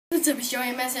What's up, it's Joey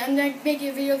and Messi. I'm making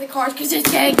a video of the cars because it's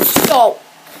getting so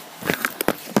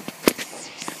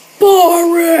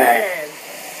boring.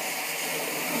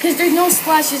 Because there's no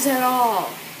splashes at all.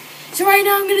 So right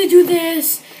now I'm going to do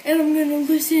this and I'm going to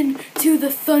listen to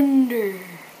the thunder.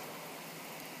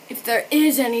 If there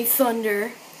is any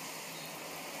thunder.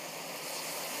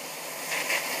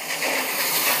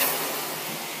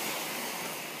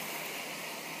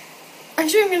 I'm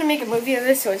sure I'm going to make a movie of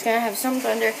this, so it's going to have some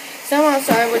thunder, some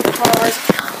outside with the cars,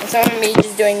 and some of me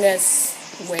just doing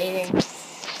this, waiting.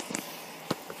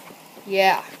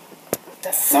 Yeah.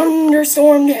 The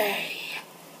thunderstorm day.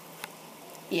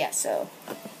 Yeah, so.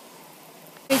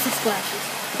 Basic splashes.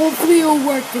 Hopefully it'll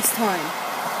work this time.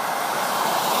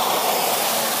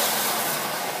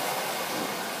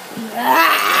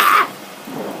 Ah!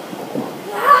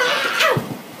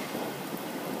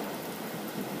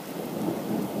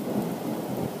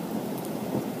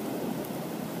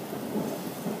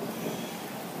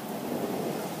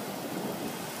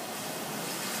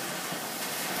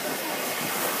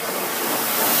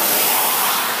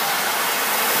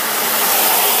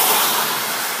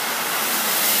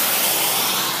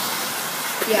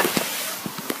 Yeah.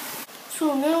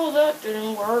 So now that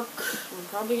didn't work. We're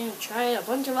probably gonna try it a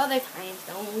bunch of other times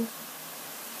though.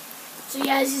 So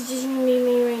yeah, this is just gonna be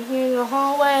me right here in the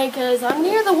hallway because I'm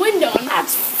near the window and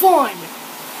that's fun.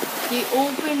 The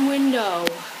open window.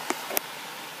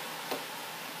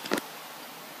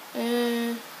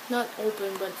 Not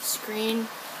open, but the screen.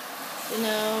 You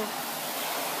know.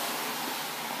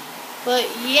 But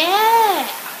yeah.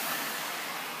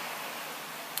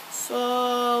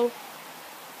 So.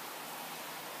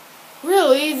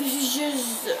 Really, this is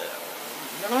just,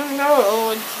 I don't know,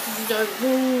 it's just,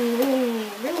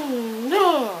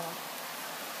 no.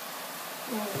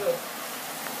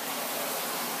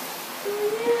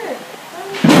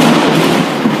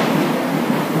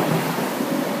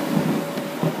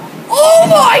 Oh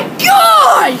my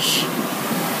gosh!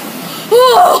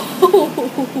 Oh!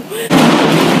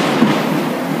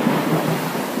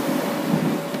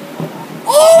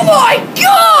 Oh my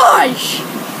gosh!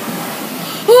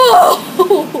 Oh!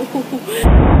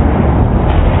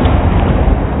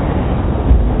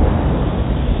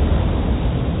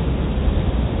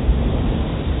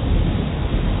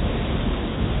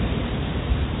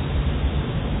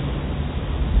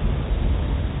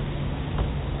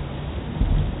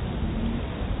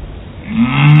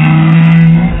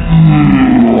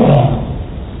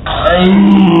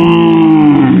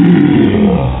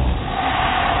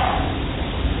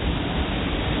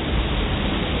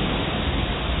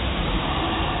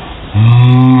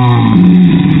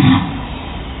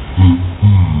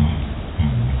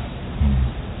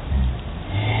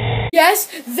 Yes,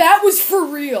 that was for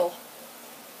real.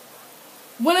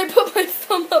 When I put my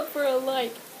thumb up for a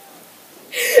like.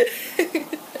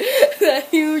 That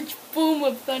huge boom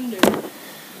of thunder.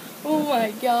 Oh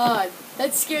my god.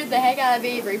 That scared the heck out of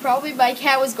Avery. Probably my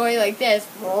cat was going like this.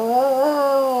 The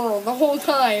whole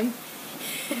time.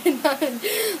 And I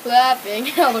was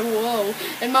laughing. I was like, whoa.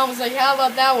 And Mom was like, how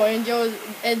about that one?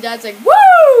 And Dad's like,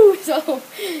 woo! So,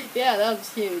 yeah, that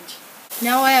was huge.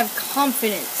 Now I have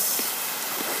confidence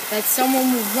that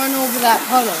someone will run over that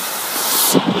puddle.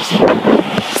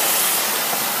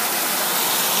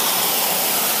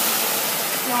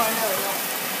 No, I know.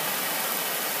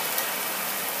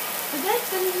 But that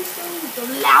thunderstorm is the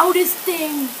loudest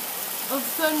thing of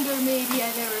thunder maybe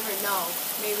I've ever heard. No,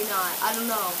 maybe not. I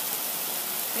don't know.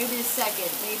 Maybe the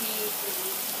second. Maybe.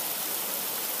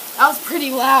 That was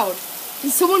pretty loud. Can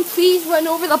someone please run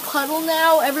over the puddle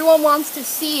now? Everyone wants to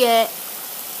see it.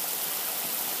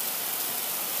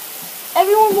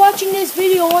 Everyone watching this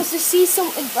video wants to see a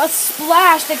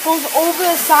splash that goes over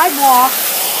the sidewalk.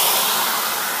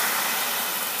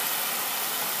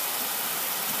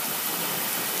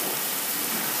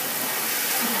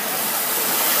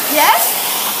 Yes?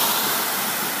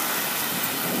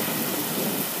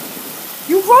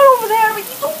 You run over there, but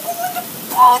you don't go in the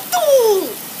puddle.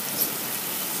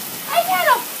 I had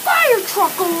a fire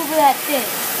truck go over that thing.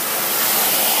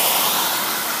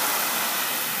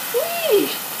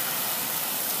 Whee!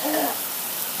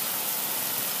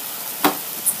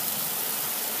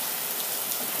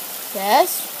 Yes?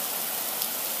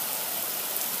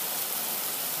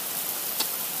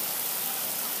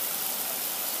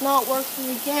 It's not working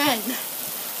again.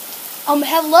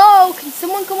 Hello? Can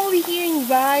someone come over here and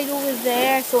ride over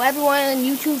there so everyone on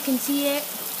YouTube can see it?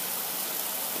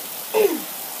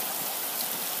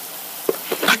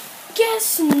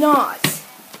 Guess not.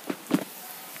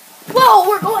 Well,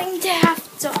 we're going to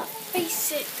have to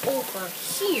face it over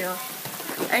here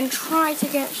and try to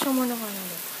get someone to run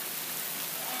over.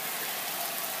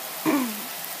 I'm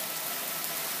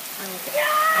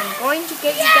going to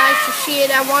get you guys to see it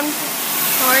at one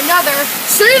or another.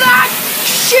 See that?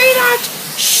 See that?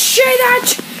 See that?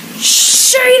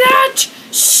 See that?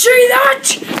 See that?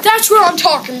 That's what I'm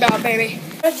talking about, baby.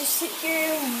 I just sit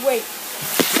here and wait.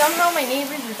 Somehow my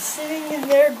neighbors are sitting in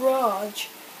their garage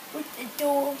with the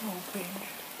door open.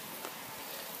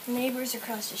 Neighbors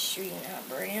across the street now,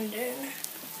 Brandon.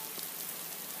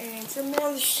 And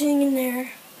somehow they're sitting in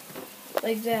there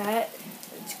like that.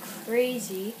 It's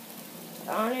crazy.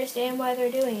 I don't understand why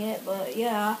they're doing it, but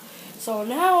yeah. So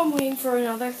now I'm waiting for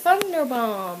another thunder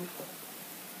bomb.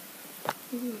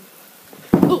 Ooh.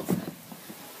 Ooh.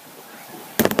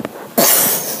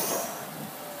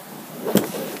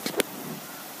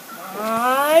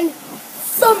 On.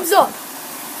 Thumbs up.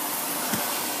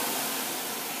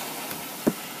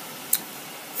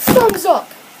 Thumbs up.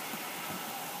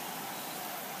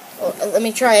 Well, let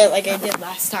me try it like I did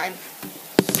last time.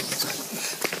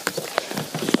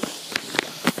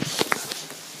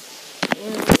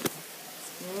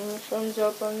 Thumbs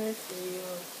up on this video.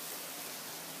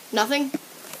 Nothing?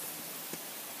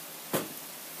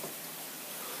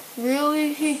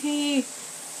 Really?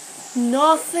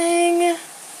 Nothing?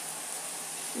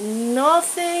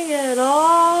 Nothing at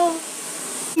all?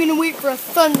 I'm gonna wait for a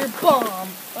thunder bomb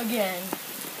again.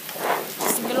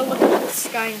 Just I'm gonna look up at the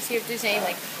sky and see if there's any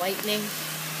like lightning.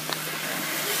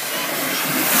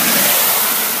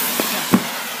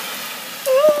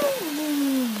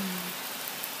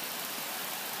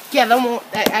 Yeah,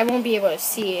 I won't be able to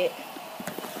see it.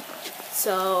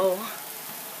 So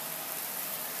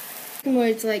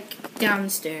it's like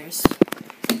downstairs.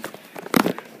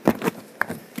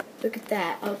 Look at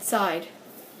that outside.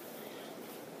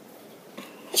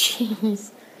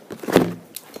 Jeez.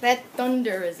 That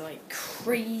thunder is like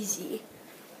crazy.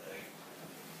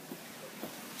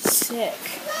 Sick.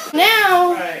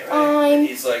 Now I'm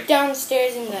like,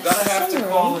 downstairs in the sunroom. Gonna have to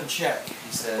call and check,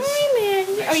 he says. Hi,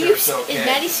 man. Are you? Okay. Is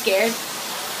Maddie scared?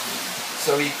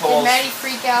 So he calls. Did Maddie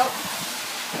freak out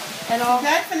at all?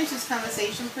 Can I finish this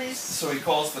conversation, please? So he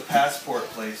calls the passport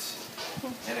place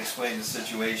and explains the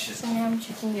situation. So now I'm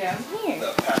checking here.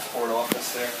 The passport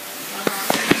office there.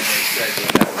 And they said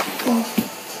that would be fine.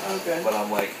 Okay. But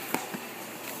I'm like,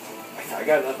 I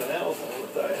got nothing else. I don't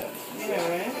know what I have. Yeah,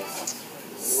 right.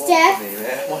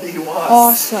 Steph. What do you want?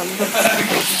 Awesome.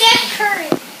 Steph Curry.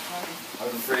 I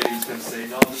was afraid he was going to say,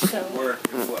 no, this won't work.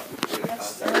 What?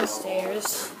 That's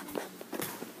downstairs.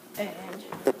 And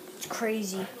it's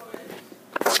crazy.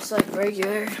 It's like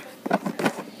regular.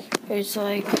 It's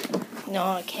like, no,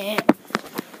 I can't.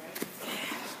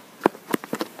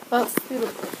 Well, through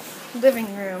the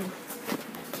living room.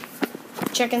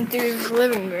 Checking through the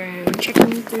living room.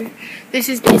 Checking through. This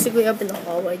is basically up in the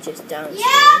hallway, just downstairs.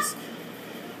 Yeah.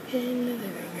 In the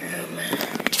living room.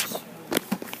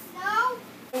 No.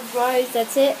 So guys,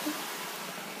 that's it.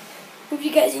 Hope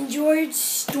you guys enjoyed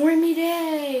Stormy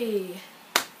Day.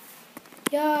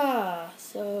 Yeah.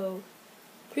 So,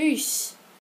 peace.